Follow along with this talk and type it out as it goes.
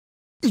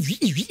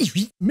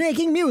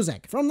Making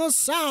music from the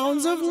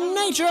sounds of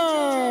nature.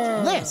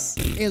 This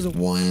is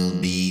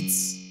Wild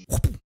Beats.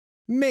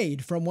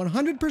 Made from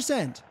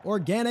 100%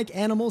 organic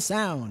animal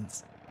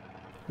sounds.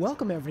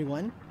 Welcome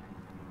everyone.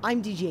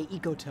 I'm DJ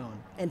Ecotone,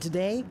 and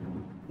today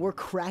we're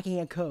cracking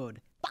a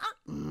code.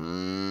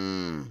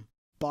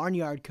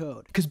 Barnyard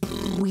code. Because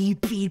we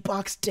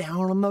beatbox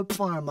down on the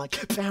farm, like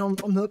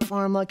found on the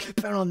farm, like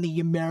found on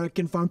the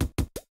American farm.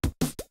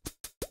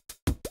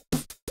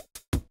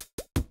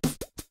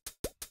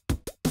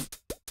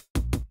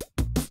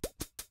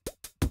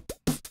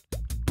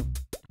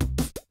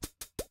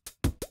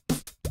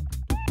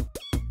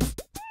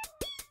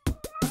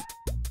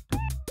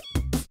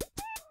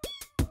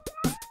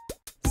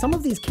 Some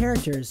of these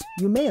characters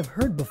you may have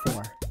heard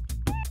before,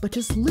 but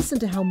just listen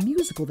to how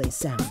musical they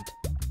sound.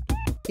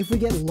 If we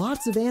get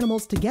lots of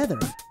animals together,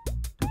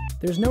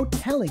 there's no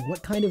telling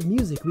what kind of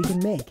music we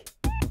can make.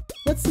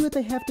 Let's see what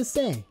they have to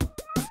say.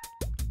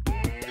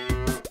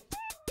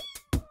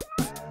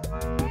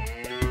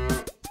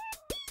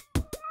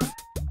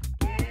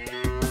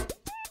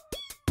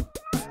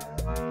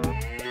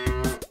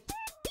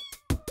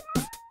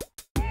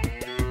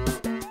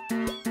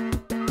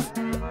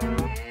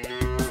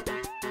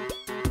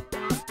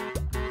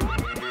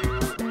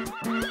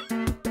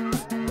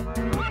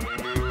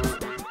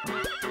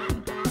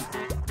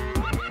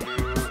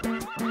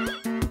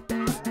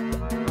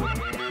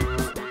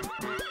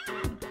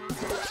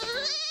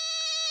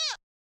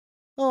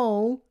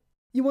 Oh,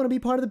 you want to be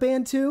part of the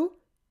band too?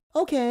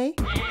 Okay.